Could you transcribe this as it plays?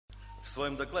So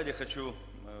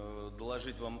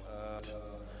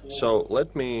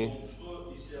let me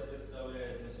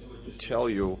tell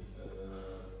you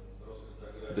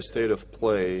the state of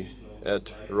play at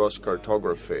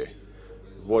Roscartography,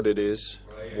 what it is,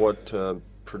 what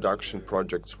production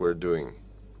projects we're doing,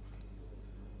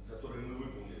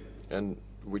 and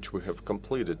which we have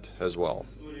completed as well.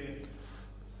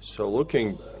 So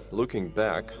looking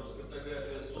back,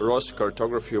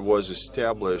 Roscartography was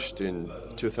established in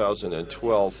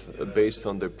 2012 based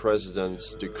on the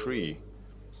President's decree.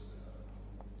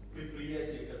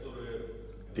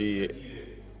 The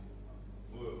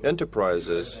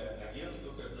enterprises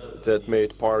that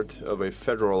made part of a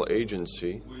federal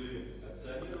agency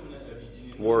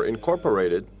were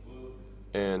incorporated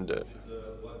and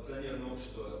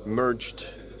merged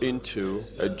into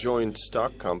a joint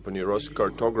stock company,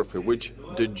 Roscartography, which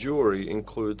de jure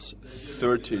includes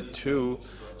 32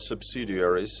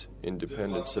 subsidiaries,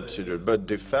 independent subsidiaries, but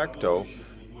de facto,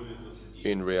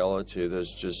 in reality,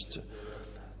 there's just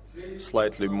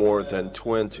slightly more than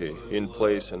 20 in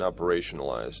place and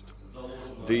operationalized.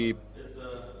 The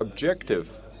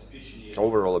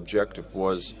overall objective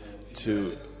was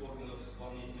to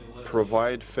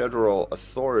provide federal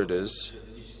authorities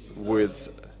with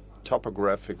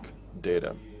topographic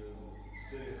data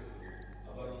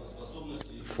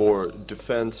for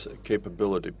defense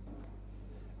capability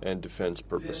and defense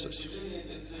purposes.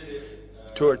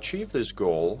 To achieve this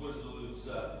goal,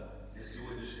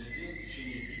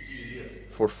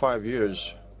 for 5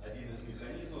 years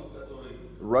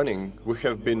running, we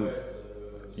have been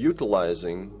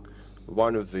utilizing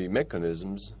one of the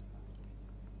mechanisms.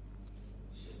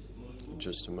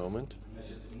 Just a moment.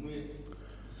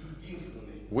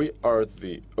 We are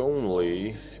the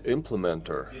only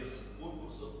implementer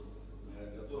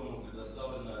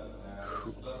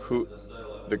who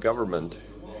the government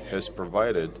has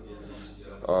provided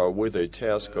with a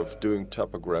task of doing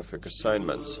topographic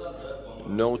assignments.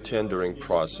 No tendering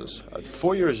process.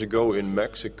 4 years ago in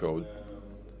Mexico,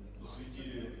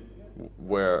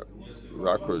 where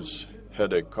RACUS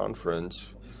had a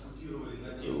conference,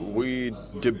 we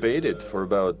debated for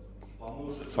about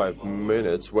 5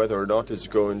 minutes whether or not it's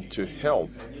going to help,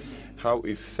 how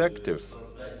effective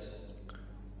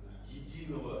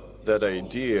that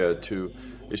idea to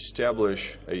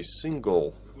establish a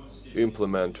single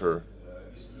implementer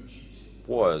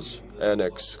was and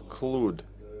exclude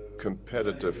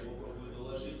competitive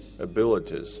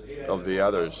abilities of the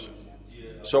others.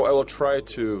 So I will try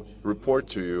to report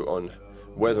to you on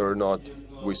whether or not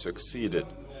we succeeded.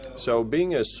 So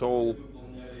being a sole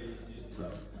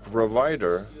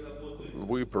provider,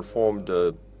 we performed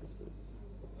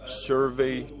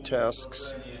survey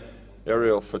tasks,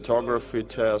 aerial photography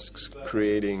tasks,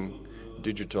 creating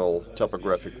digital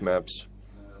topographic maps.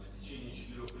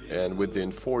 And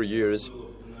within 4 years,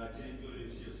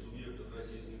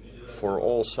 for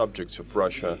all subjects of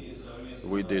Russia,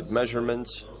 we did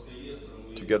measurements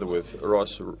together with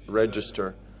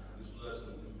Rosregister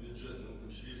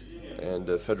and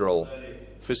the Federal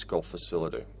Fiscal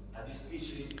Facility.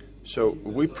 So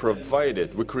we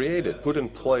put in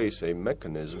place a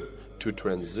mechanism to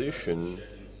transition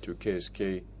to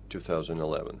KSK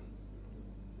 2011.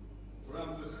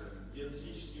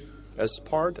 As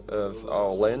part of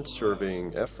our land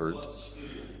surveying effort,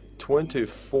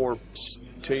 24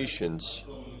 stations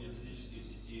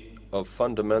of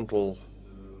fundamental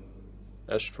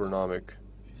astronomic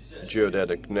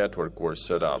geodetic network were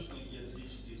set up.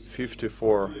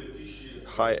 54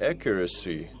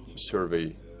 high-accuracy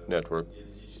survey network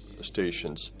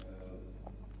stations.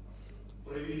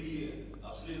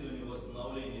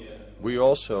 We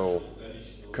also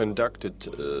conducted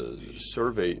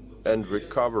survey and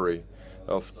recovery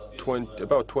of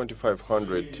about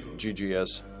 2,500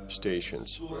 GGS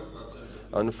stations.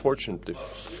 Unfortunately,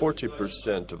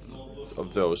 40%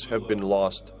 of those have been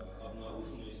lost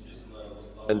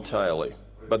entirely.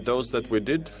 But those that we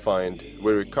did find,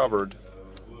 we recovered,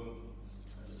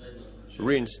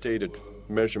 reinstated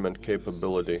measurement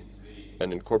capability,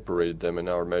 and incorporated them in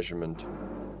our measurement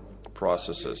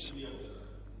processes.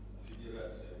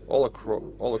 All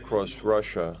across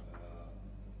Russia,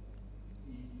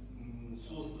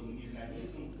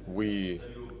 we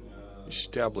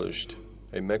established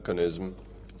a mechanism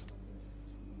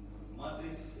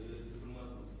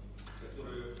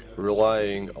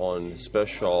relying on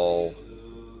special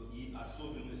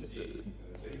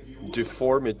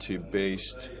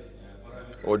deformity-based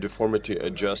or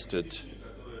deformity-adjusted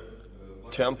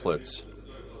templates.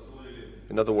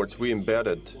 In other words, we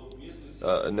embedded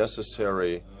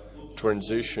necessary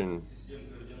transition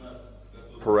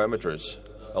parameters,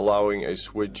 allowing a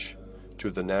switch to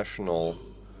the national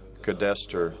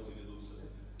cadastre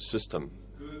system.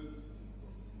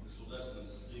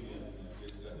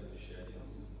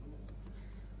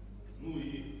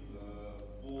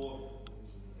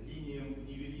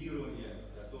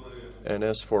 And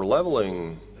as for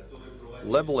leveling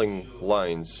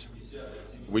lines,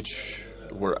 which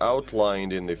were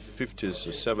outlined in the 50s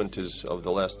or 70s of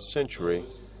the last century,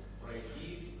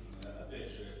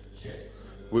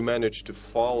 we managed to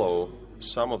follow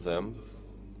some of them,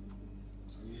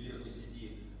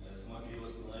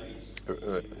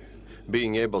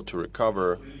 being able to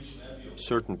recover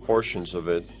certain portions of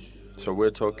it. So we're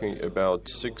talking about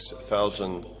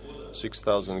 6,000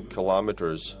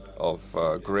 kilometers of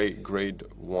grade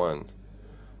 1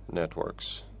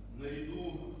 networks.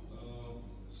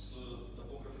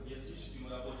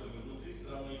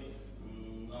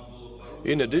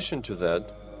 In addition to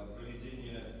that,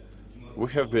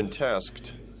 we have been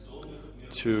tasked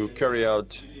to carry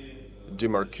out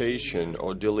demarcation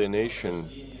or delineation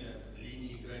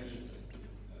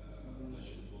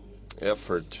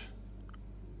effort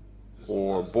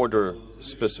or border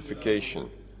specification.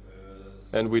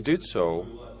 And we did so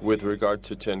with regard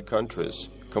to 10 countries,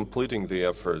 completing the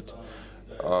effort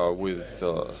with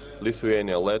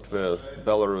Lithuania, Latvia,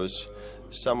 Belarus.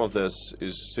 Some of this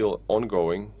is still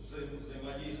ongoing.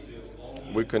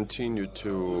 We continue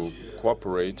to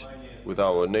cooperate with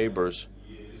our neighbors.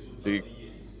 The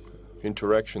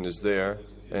interaction is there,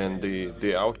 and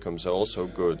the outcomes are also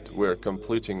good. We're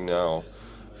completing now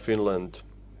Finland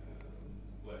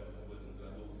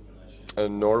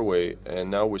and Norway,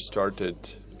 and now we started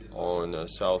on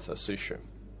South Ossetia.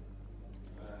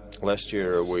 Last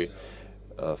year we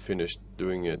finished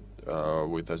doing it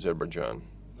with Azerbaijan.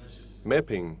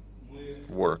 Mapping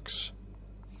works.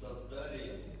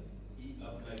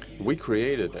 We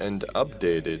created and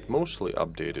updated, mostly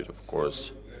updated of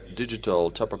course, digital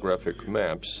topographic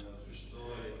maps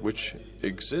which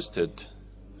existed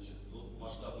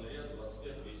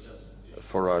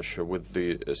for Russia with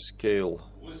the scale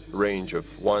range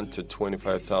of 1 to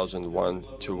 25,000, 1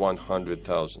 to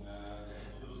 100,000.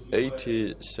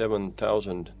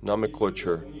 87,000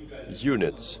 nomenclature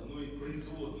units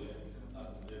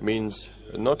means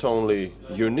not only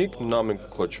unique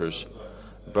nomenclatures,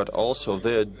 but also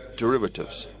their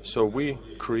derivatives. So we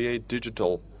create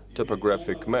digital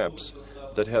topographic maps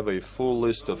that have a full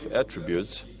list of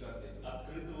attributes,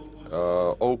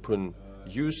 open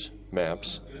use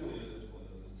maps,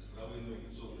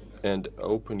 and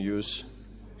open use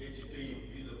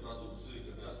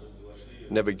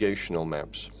navigational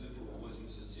maps.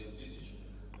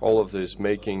 All of this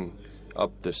making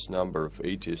up this number of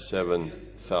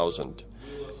 87,000.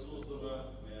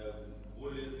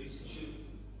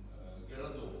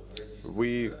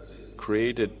 We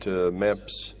created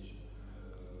maps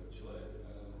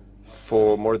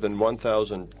for more than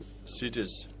 1,000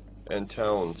 cities and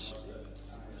towns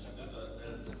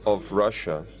of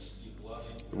Russia,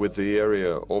 with the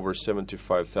area over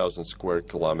 75,000 square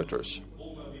kilometers.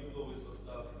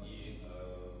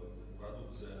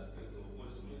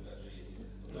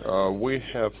 We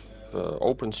have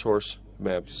open source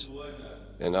maps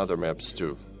and other maps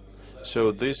too.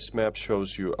 So this map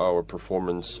shows you our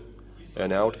performance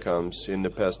and outcomes in the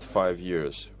past 5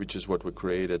 years, which is what we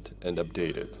created and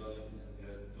updated.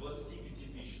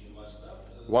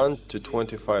 1 to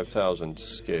 25,000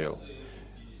 scale,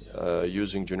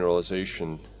 using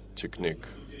generalization technique.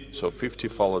 So 50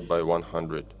 followed by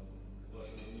 100.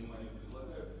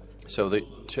 So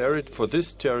for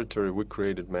this territory, we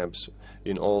created maps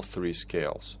in all 3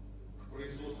 scales.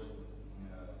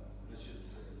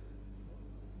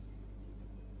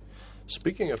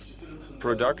 Speaking of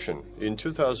production, in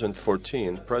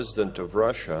 2014, the President of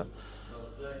Russia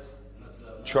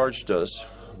charged us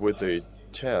with a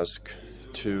task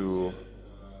to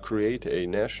create a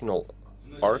national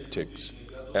Arctic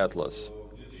atlas.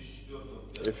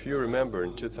 If you remember,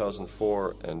 in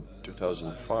 2004 and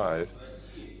 2005,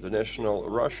 the National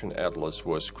Russian Atlas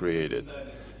was created,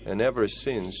 and ever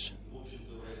since,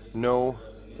 no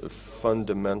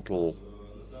fundamental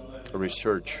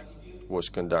research was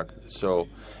conducted. So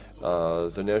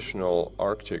the National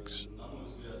Arctic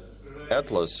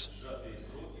Atlas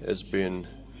has been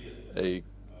a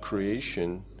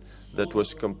creation that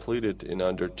was completed in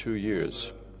under 2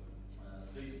 years.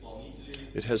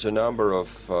 It has a number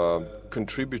of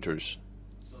contributors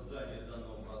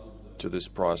to this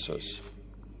process.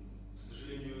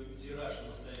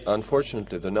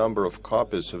 Unfortunately, the number of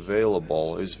copies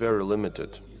available is very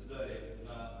limited.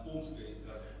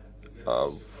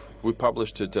 We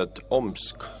published it at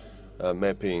Omsk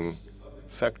mapping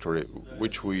factory,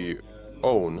 which we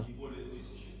own,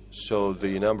 so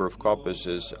the number of copies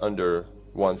is under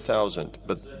 1,000.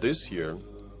 But this year,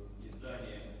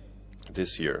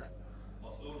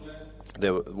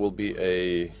 there will be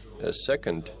a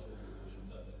second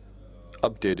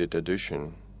updated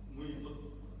edition.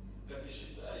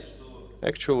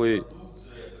 Actually,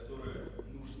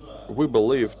 we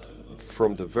believed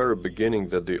from the very beginning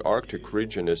that the Arctic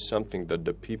region is something that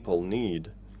the people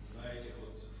need.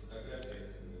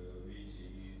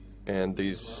 And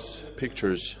these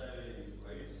pictures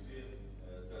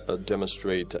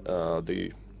demonstrate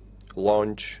the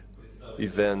launch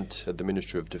event at the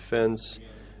Ministry of Defense,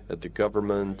 at the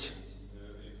government.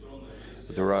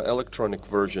 There are electronic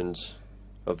versions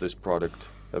of this product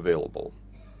available.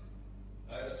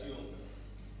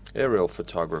 Aerial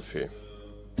photography.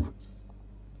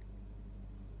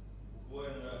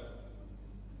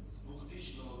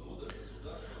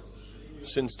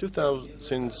 Since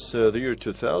the year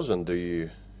 2000, the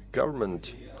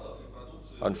government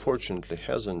unfortunately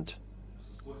hasn't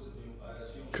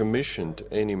commissioned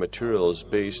any materials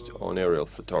based on aerial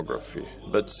photography.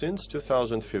 But since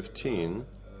 2015,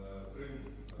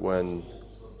 when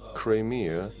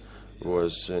Crimea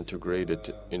was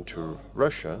integrated into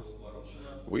Russia,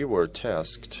 we were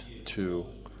tasked to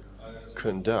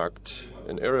conduct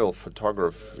an aerial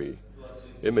photography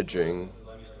imaging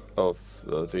of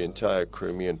the entire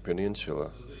Crimean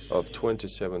Peninsula of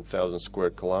 27,000 square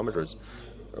kilometers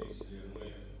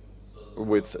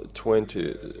with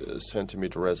 20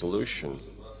 centimeter resolution,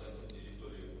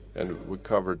 and we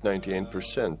covered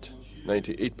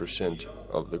 98%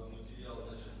 of the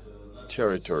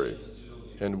territory,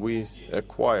 and we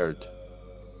acquired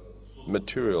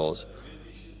materials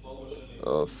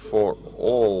for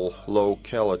all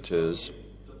localities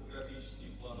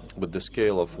with the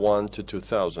scale of 1 to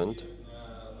 2,000,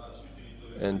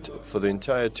 and for the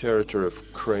entire territory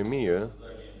of Crimea,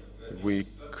 we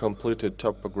completed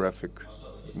topographic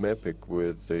mapping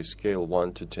with a scale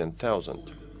 1 to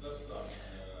 10,000.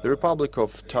 The Republic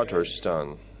of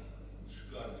Tatarstan,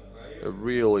 a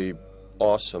really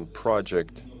awesome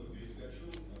project.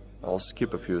 I'll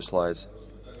skip a few slides.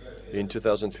 In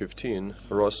 2015,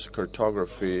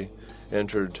 Roscartography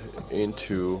entered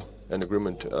into an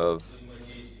agreement of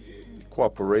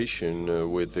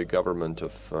cooperation with the government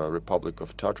of Republic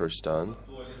of Tatarstan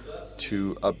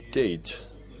to update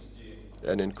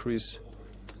and increase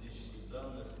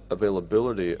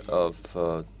availability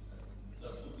of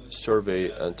survey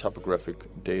and topographic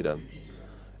data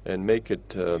and make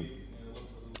it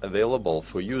available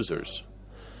for users.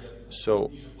 So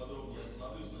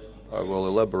I will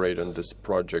elaborate on this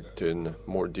project in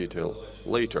more detail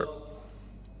later.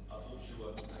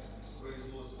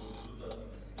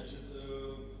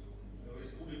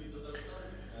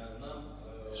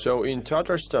 So in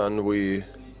Tatarstan, we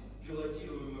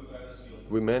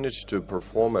managed to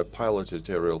perform a piloted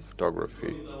aerial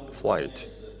photography flight.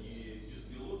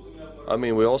 I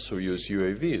mean, we also use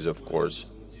UAVs, of course,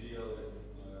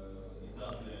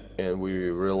 and we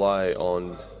rely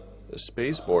on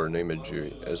spaceborne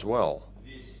imagery as well.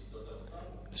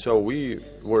 So we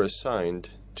were assigned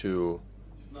to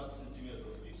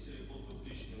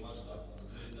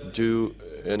do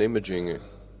an imaging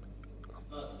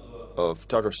of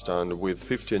Tatarstan with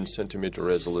 15 centimeter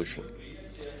resolution.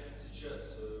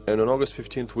 And on August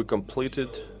 15th, we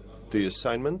completed the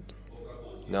assignment.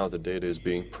 Now the data is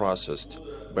being processed.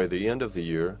 By the end of the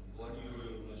year,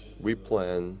 we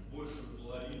plan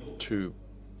to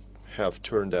have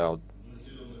turned around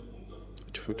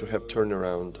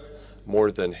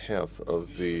more than half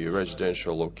of the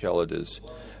residential localities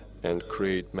and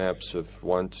create maps of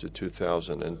 1 to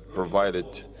 2,000 and provide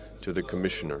it to the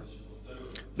commissioner.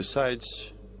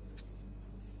 Besides,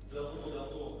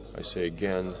 I say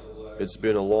again, it's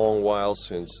been a long while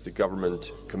since the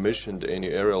government commissioned any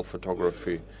aerial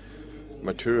photography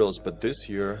materials, but this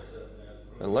year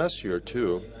and last year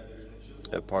too,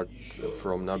 apart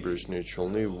from Nabережные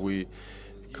Челны, we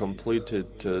completed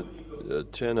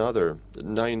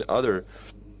 9 other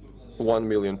 1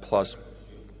 million plus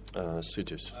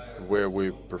cities where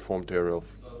we performed aerial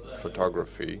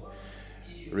photography,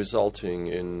 resulting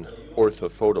in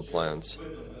orthophoto plans.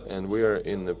 And we are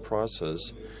in the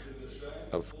process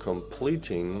of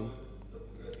completing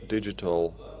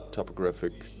digital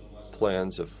topographic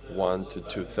plans of 1 to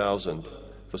 2,000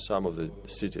 for some of the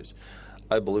cities.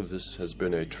 I believe this has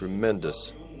been a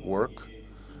tremendous work,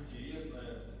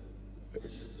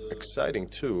 exciting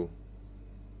too,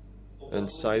 and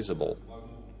sizable.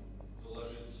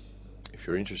 If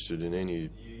you're interested in any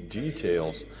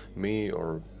details, me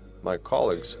or my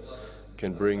colleagues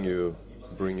can bring you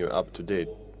up to date.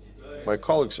 My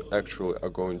colleagues actually are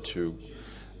going to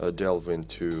delve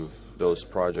into those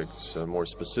projects more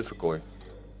specifically,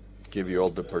 give you all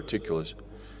the particulars.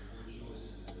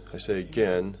 I say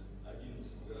again,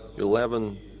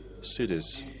 11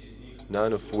 cities,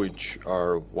 9 of which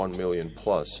are 1 million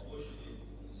plus,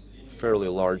 fairly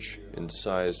large in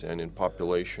size and in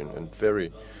population, and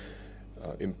very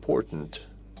important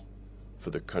for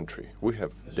the country. We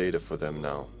have data for them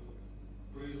now.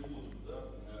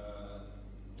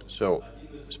 So,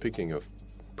 speaking of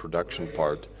production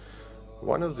part,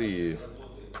 one of the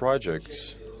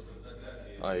projects,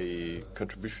 a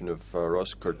contribution of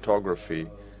Roscartography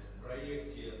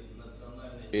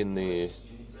in the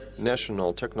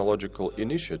National Technological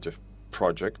Initiative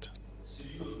project,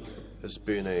 has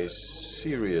been a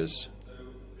serious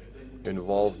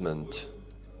involvement.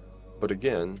 But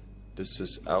again, this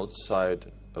is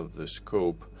outside of the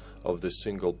scope of the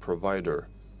single provider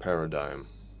paradigm.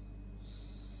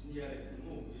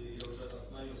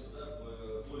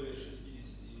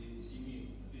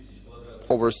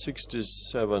 Over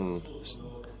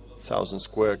 67,000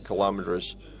 square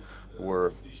kilometers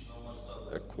were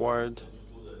acquired.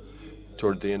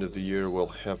 Toward the end of the year, we'll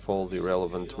have all the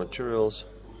relevant materials,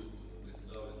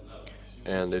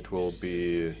 and it will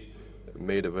be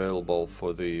made available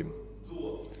for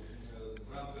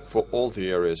all the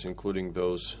areas, including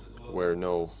those where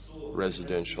no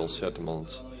residential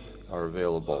settlements are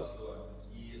available,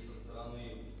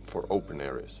 for open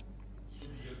areas.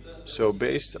 So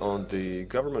based on the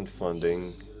government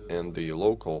funding and the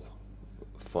local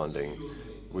funding,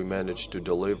 we managed to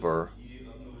deliver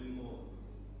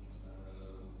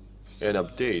and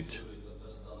update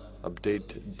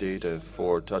data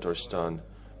for Tatarstan,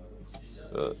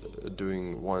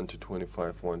 doing 1 to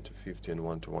 25, 1 to 50, and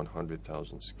 1 to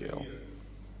 100,000 scale.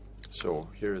 So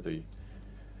here are the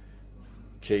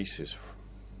cases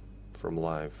from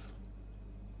live.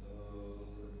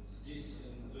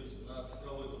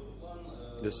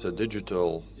 This is a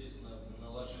digital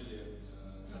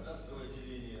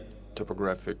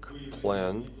topographic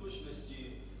plan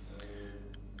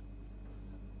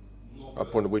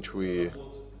upon which we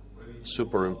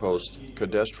superimposed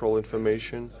cadastral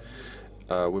information.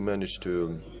 We managed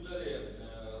to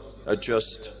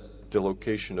adjust the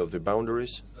location of the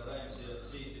boundaries,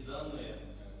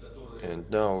 and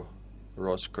now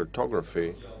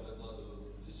Roscartography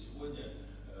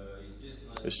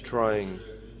is trying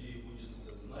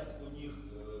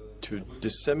to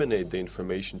disseminate the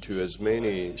information to as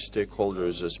many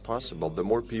stakeholders as possible. The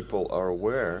more people are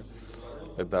aware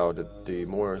about it, the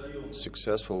more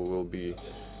successful we'll be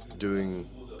doing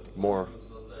more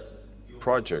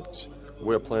projects.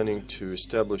 We're planning to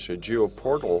establish a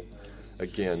geo-portal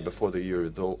again before the year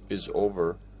is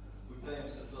over.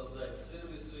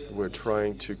 We're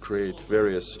trying to create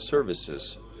various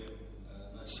services.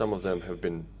 Some of them have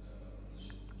been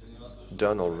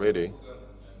done already.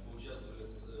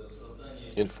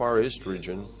 In Far East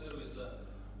region,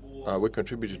 we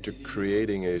contributed to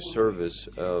creating a service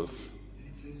of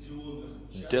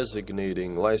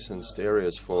designating licensed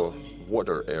areas for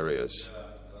water areas,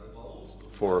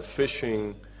 for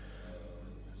fishing,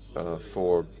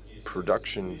 for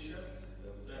production.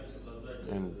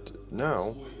 And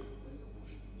now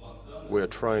we are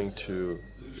trying to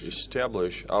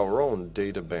establish our own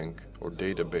data bank or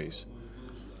database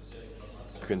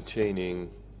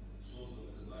containing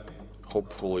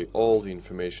hopefully all the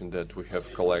information that we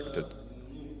have collected.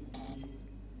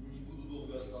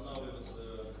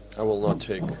 I will not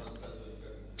take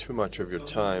too much of your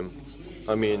time.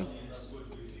 I mean,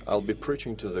 I'll be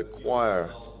preaching to the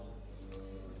choir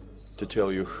to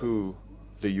tell you who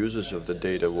the users of the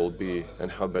data will be and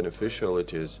how beneficial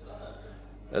it is.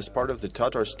 As part of the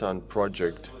Tatarstan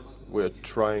project, we're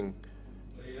trying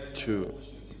to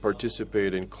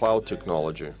participate in cloud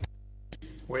technology.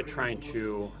 We're trying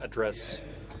to address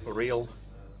real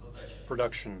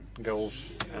production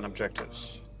goals and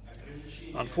objectives.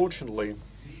 Unfortunately,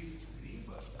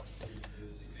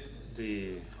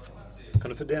 the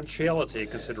confidentiality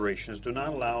considerations do not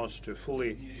allow us to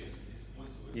fully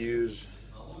use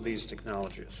these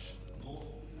technologies.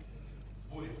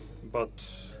 But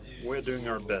we're doing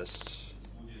our best,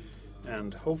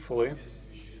 and hopefully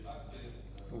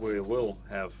we will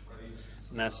have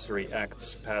necessary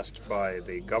acts passed by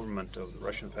the government of the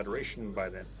Russian Federation by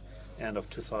the end of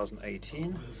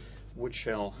 2018, which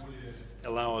shall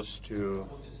allow us to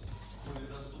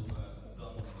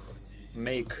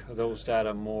make those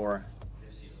data more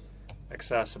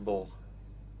accessible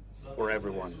for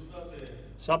everyone.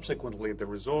 Subsequently, the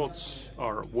results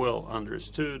are well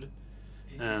understood,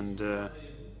 and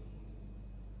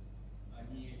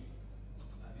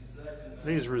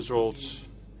these results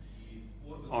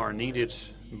are needed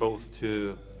both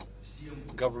to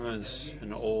governments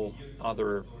and all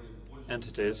other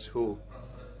entities who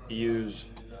use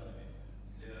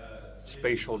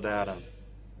spatial data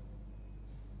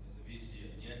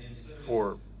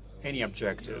for any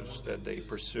objectives that they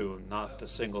pursue. Not a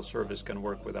single service can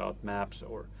work without maps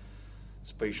or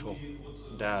spatial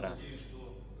data.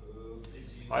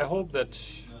 I hope that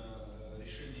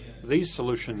these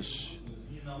solutions,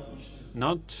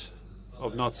 not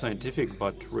scientific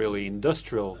but really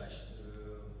industrial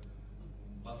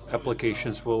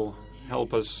applications, will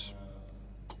help us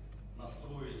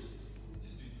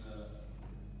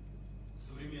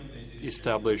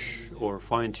establish or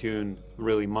fine-tune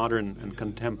really modern and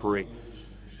contemporary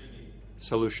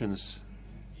solutions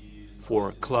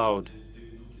for cloud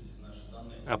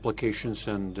applications,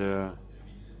 and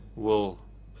will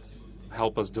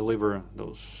help us deliver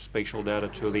those spatial data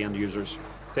to the end users.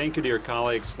 Thank you, dear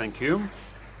colleagues. Thank you.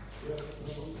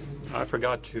 I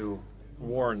forgot to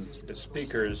warn the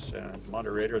speakers and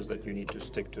moderators that you need to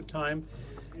stick to time,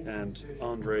 and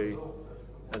Andrey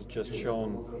has just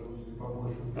shown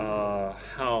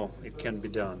how it can be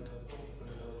done,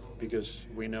 because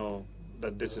we know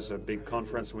that this is a big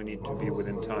conference, we need to be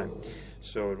within time.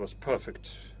 So it was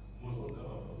perfect.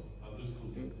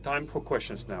 Time for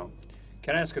questions now.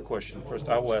 Can I ask a question? First,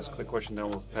 I will ask the question, then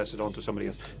we'll pass it on to somebody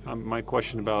else. My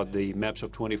question about the maps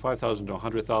of 25,000 to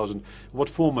 100,000, what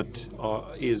format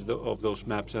is of those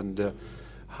maps, and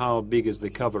how big is the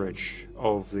coverage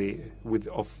of the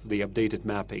updated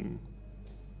mapping?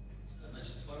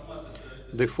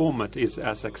 The format is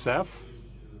SXF.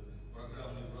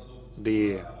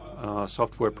 The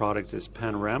software product is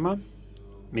Panorama,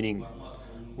 meaning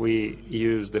we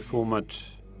use the format.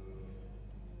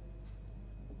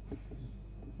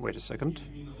 Wait a second.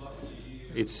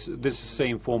 This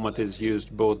same format is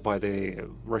used both by the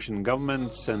Russian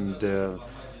governments and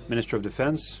Ministry of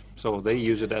Defense, so they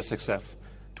use it as SXF.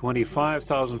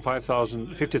 25,000,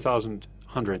 5,000, 50,000,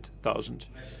 100,000.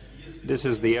 This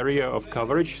is the area of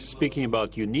coverage. Speaking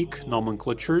about unique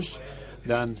nomenclatures,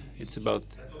 then it's about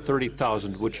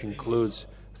 30,000, which includes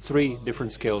 3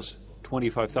 different scales: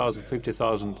 25,000,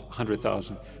 50,000,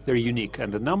 100,000. They're unique,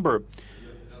 and the number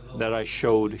that I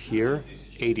showed here,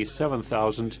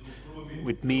 87,000,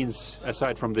 which means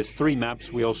aside from these 3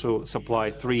 maps, we also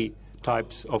supply 3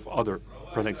 types of other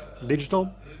products: digital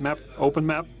map, open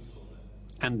map,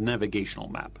 and navigational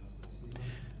map.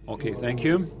 Okay, thank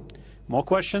you. More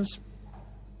questions?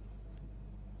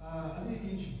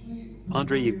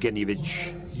 Andrey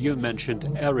Evgenievich, you mentioned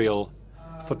aerial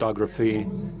photography.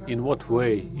 In what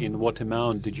way, in what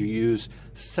amount did you use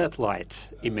satellite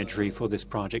imagery for this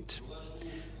project?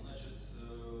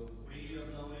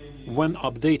 When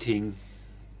updating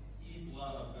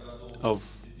of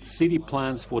city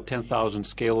plans for 10,000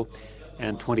 scale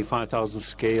and 25,000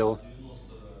 scale,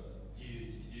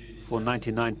 for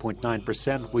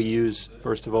 99.9%, we use,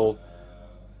 first of all,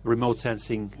 remote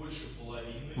sensing.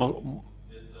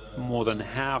 More than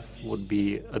half would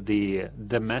be the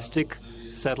domestic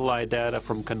satellite data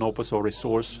from Canopus or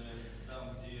resource.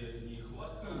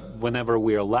 Whenever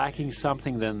we are lacking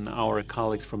something, then our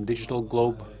colleagues from Digital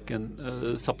Globe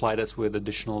can supply us with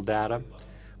additional data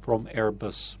from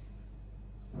Airbus.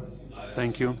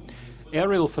 Thank you.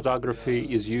 Aerial photography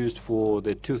is used for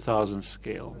the 2000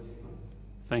 scale.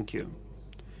 Thank you.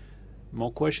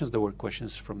 More questions? There were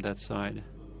questions from that side.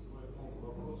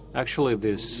 Actually,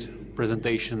 this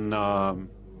presentation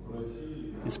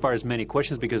inspires many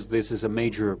questions because this is a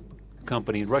major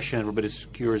company in Russia, and everybody's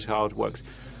curious how it works.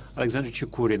 Alexander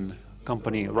Chukurin,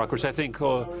 company Rockers. I think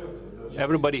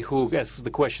everybody who asks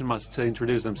the question must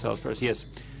introduce themselves first. Yes.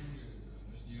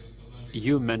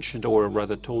 You mentioned, or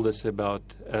rather told us about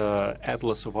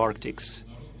Atlas of Arctics.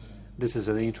 This is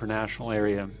an international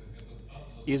area.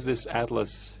 Is this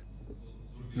atlas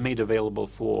made available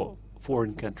for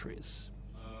foreign countries?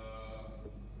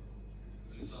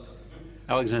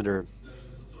 Alexander,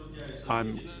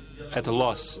 I'm at a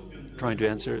loss trying to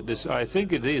answer this. I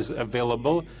think it is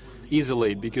available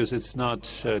easily because it's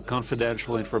not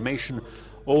confidential information.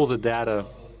 All the data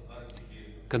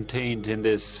contained in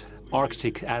this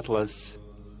Arctic Atlas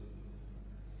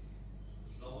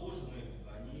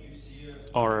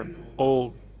are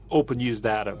all open use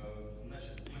data.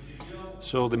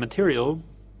 So the material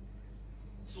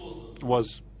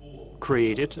was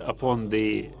created upon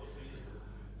the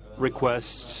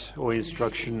request or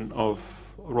instruction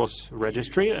of Ros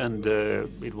Registry, and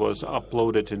it was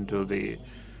uploaded into the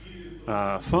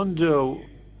fund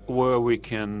where we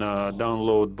can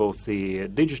download both the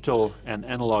digital and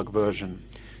analog version.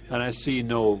 And I see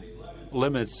no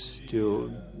limits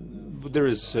to, there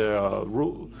is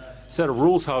set of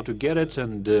rules how to get it,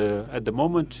 and at the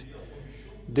moment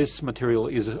this material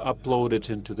is uploaded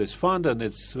into this fund and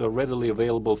it's readily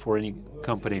available for any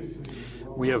company.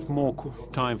 We have more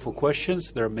time for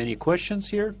questions. There are many questions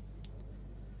here.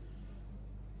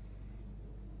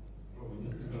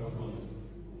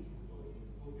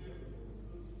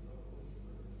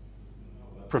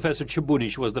 Professor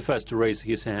Chibunich was the first to raise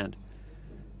his hand.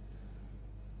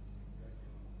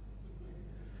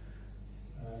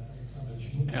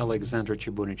 Alexander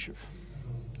Chibunichev.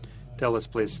 Tell us,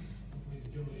 please.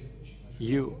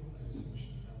 You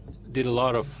did a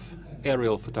lot of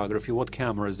aerial photography. What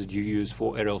cameras did you use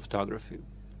for aerial photography?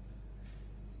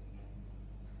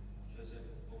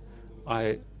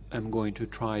 I am going to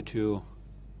try to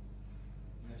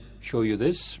show you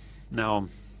this. Now,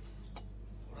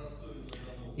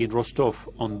 in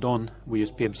Rostov-on-Don, we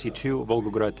use PMC2,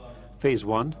 Volgograd Phase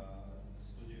 1,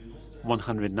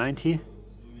 190,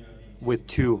 with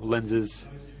 2 lenses,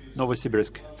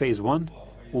 Novosibirsk Phase 1,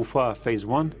 Ufa Phase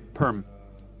 1, Perm,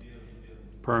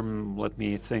 let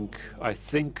me think, I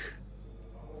think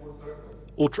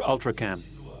Ultracam,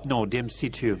 no,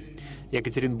 DMC2,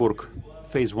 Yekaterinburg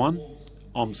Phase 1,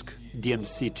 Omsk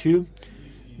DMC2,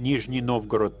 Nizhny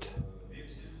Novgorod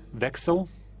Vexel,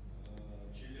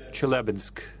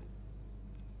 Chelyabinsk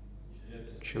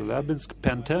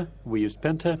Penta, we used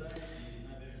Penta,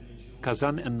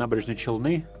 Kazan and Nabережные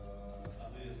Челны,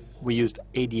 we used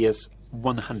ADS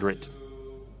 100.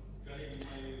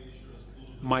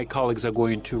 My colleagues are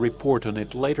going to report on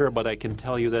it later, but I can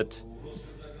tell you that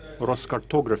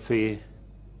Roscartography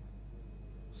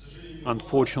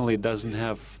unfortunately doesn't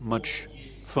have much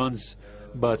funds,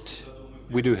 but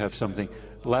we do have something.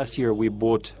 Last year we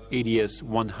bought ADS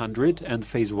 100 and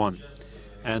Phase 1,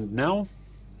 and now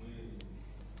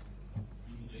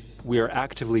we are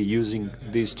actively using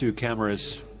these 2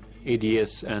 cameras,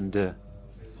 ADS and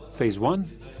Phase 1,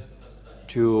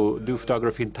 to do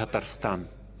photography in Tatarstan.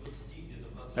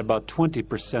 About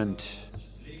 20%,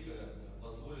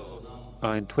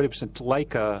 and 20%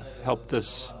 Leica helped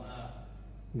us,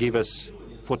 gave us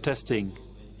for testing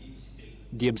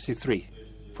DMC3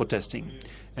 for testing,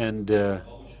 and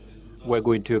we're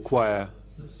going to acquire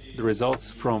the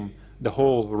results from the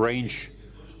whole range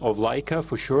of Leica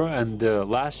for sure. And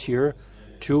last year,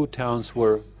 2 towns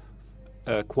were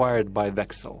acquired by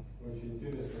Vexel.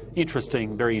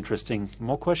 Interesting, very interesting.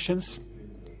 More questions?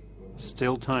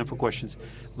 Still time for questions.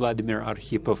 Vladimir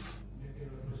Arkhipov.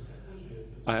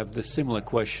 I have the similar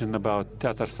question about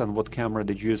Tatarstan. What camera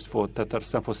did you use for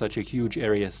Tatarstan, for such a huge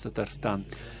area as Tatarstan?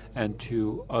 And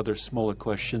 2 other smaller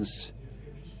questions.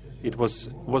 Was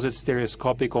it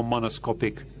stereoscopic or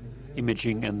monoscopic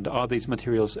imaging, and are these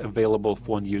materials available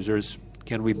for end users?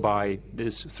 Can we buy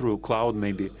this through cloud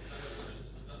maybe?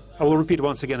 I will repeat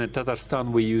once again. In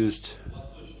Tatarstan we used,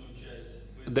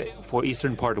 for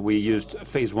eastern part we used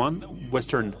Phase 1,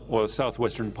 western or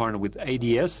southwestern part with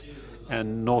ADS,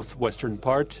 and northwestern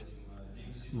part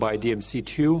by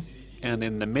DMC2, and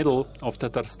in the middle of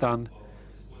Tatarstan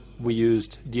we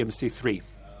used DMC3.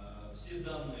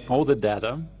 All the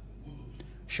data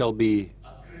shall be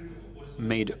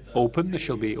made open,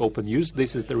 shall be open use.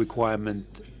 This is the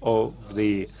requirement of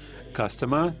the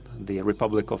customer, the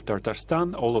Republic of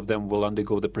Tatarstan. All of them will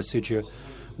undergo the procedure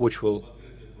which will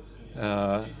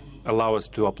allow us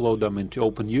to upload them into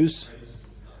open use.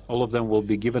 All of them will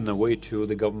be given away to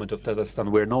the government of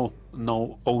Tatarstan. We're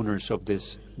no owners of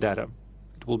this data.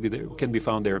 It will be there, can be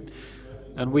found there.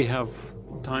 And we have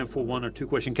time for 1 or 2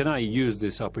 questions. Can I use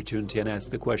this opportunity and ask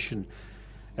the question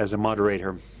as a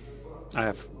moderator? I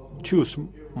have 2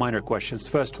 minor questions.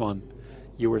 First one,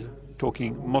 you were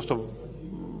talking, most of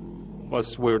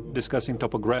us were discussing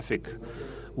topographic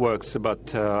works,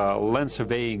 but land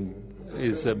surveying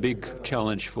is a big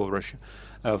challenge for Russia.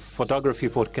 Photography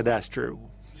for cadastre,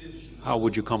 how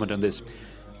would you comment on this?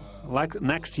 Like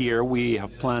next year, we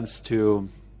have plans to,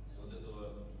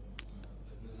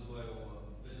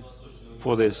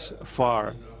 for this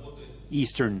far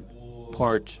eastern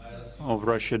part of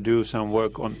Russia, do some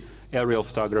work on aerial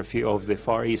photography of the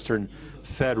far eastern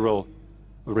federal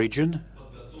region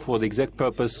for the exact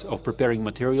purpose of preparing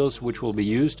materials which will be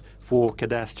used for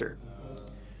cadastre.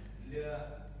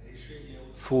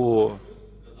 To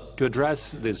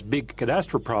address this big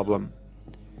cadastre problem,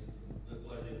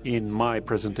 in my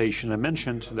presentation I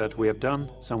mentioned that we have done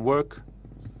some work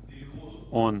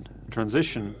on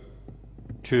transition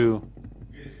to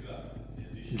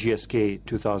GSK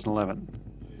 2011.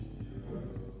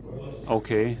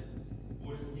 Okay,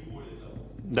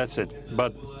 that's it.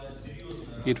 But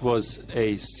it was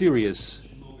a serious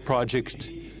project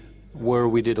where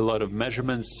we did a lot of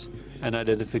measurements and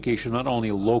identification, not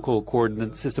only local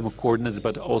coordinate system of coordinates,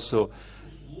 but also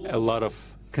a lot of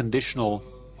conditional.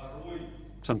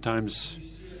 Sometimes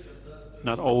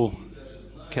not all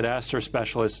cadastre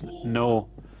specialists know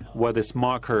what this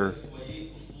marker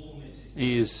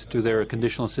is to their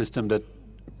conditional system that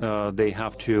they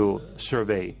have to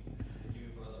survey.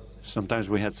 Sometimes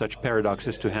we had such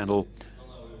paradoxes to handle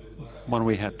when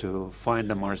we had to find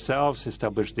them ourselves,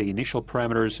 establish the initial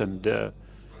parameters,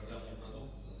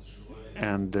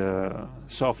 and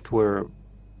software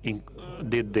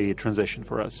did the transition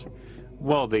for us.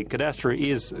 Well, the cadastre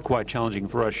is quite challenging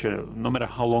for us. No matter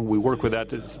how long we work with that,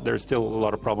 there's still a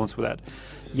lot of problems with that.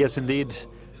 Yes, indeed,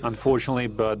 unfortunately,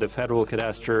 but the Federal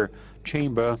Cadastre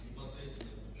Chamber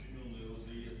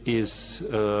is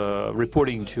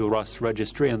reporting to Rus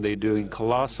Registry, and they're doing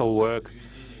colossal work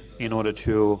in order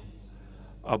to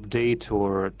update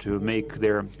or to make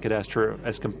their cadastre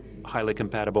as highly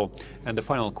compatible. And the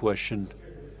final question,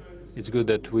 it's good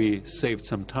that we saved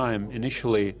some time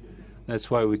initially.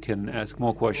 That's why we can ask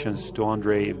more questions to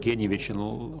Andrey Evgenievich.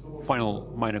 And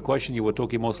final minor question, you were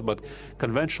talking mostly about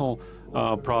conventional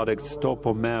products,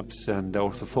 topo maps and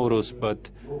orthophotos,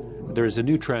 but there's a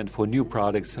new trend for new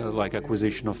products like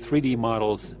acquisition of 3D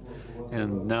models,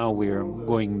 and now we're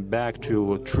going back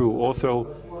to true ortho.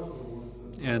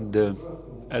 And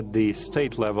at the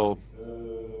state level,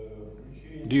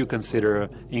 do you consider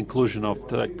inclusion of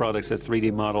products as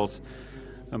 3D models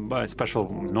by special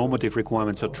normative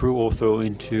requirements or true ortho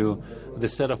into the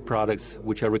set of products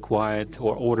which are required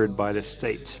or ordered by the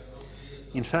state?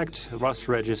 In fact, Rus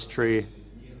Registry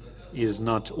is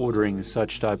not ordering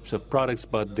such types of products,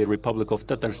 but the Republic of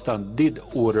Tatarstan did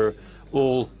order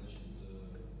all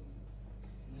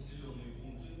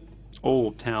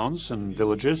towns and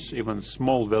villages, even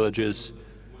small villages.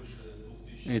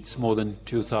 It's more than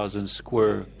 2,000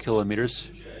 square kilometers,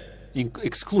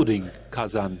 excluding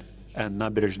Kazan and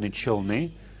Naberezhny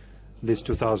Chelny. These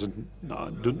 2,000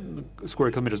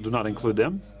 square kilometers do not include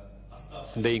them.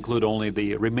 They include only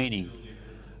the remaining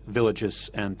villages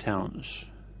and towns.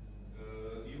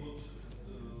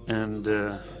 And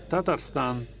in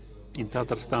Tatarstan,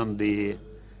 the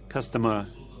customer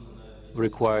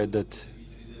required that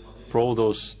for all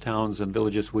those towns and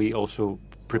villages, we also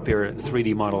prepare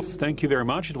 3D models. Thank you very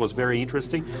much. It was very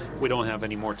interesting. We don't have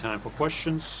any more time for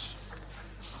questions.